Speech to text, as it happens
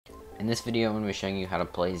In this video, I'm going to be showing you how to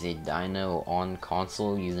play a Dino on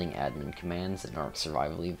console using admin commands in Ark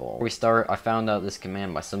Survival Evolved. Before we start, I found out this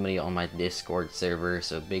command by somebody on my Discord server,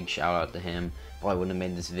 so big shout out to him. Probably wouldn't have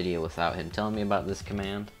made this video without him telling me about this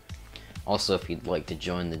command. Also, if you'd like to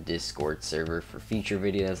join the Discord server for future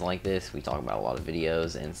videos like this, we talk about a lot of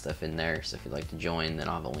videos and stuff in there, so if you'd like to join, then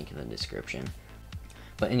I'll have a link in the description.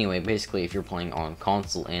 But anyway, basically, if you're playing on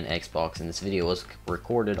console and Xbox, and this video was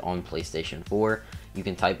recorded on PlayStation 4, you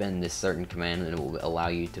can type in this certain command and it will allow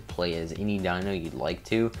you to play as any dino you'd like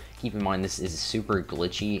to. Keep in mind, this is super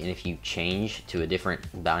glitchy, and if you change to a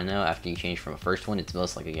different dino after you change from a first one, it's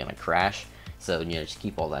most likely gonna crash. So, just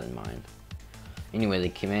keep all that in mind. Anyway, the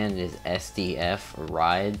command is SDF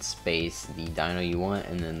ride space the dino you want,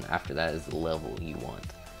 and then after that is the level you want.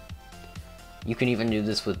 You can even do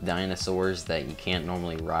this with dinosaurs that you can't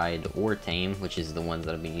normally ride or tame, which is the ones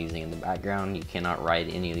that I've been using in the background. You cannot ride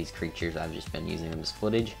any of these creatures, I've just been using them as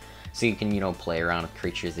footage. So you can, play around with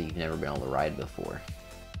creatures that you've never been able to ride before.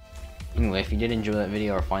 Anyway, if you did enjoy that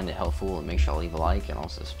video or find it helpful, make sure to leave a like and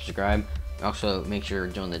also subscribe. Also, make sure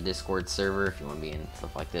to join the Discord server if you want to be in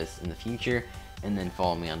stuff like this in the future. And then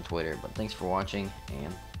follow me on Twitter. But thanks for watching,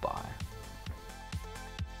 and bye.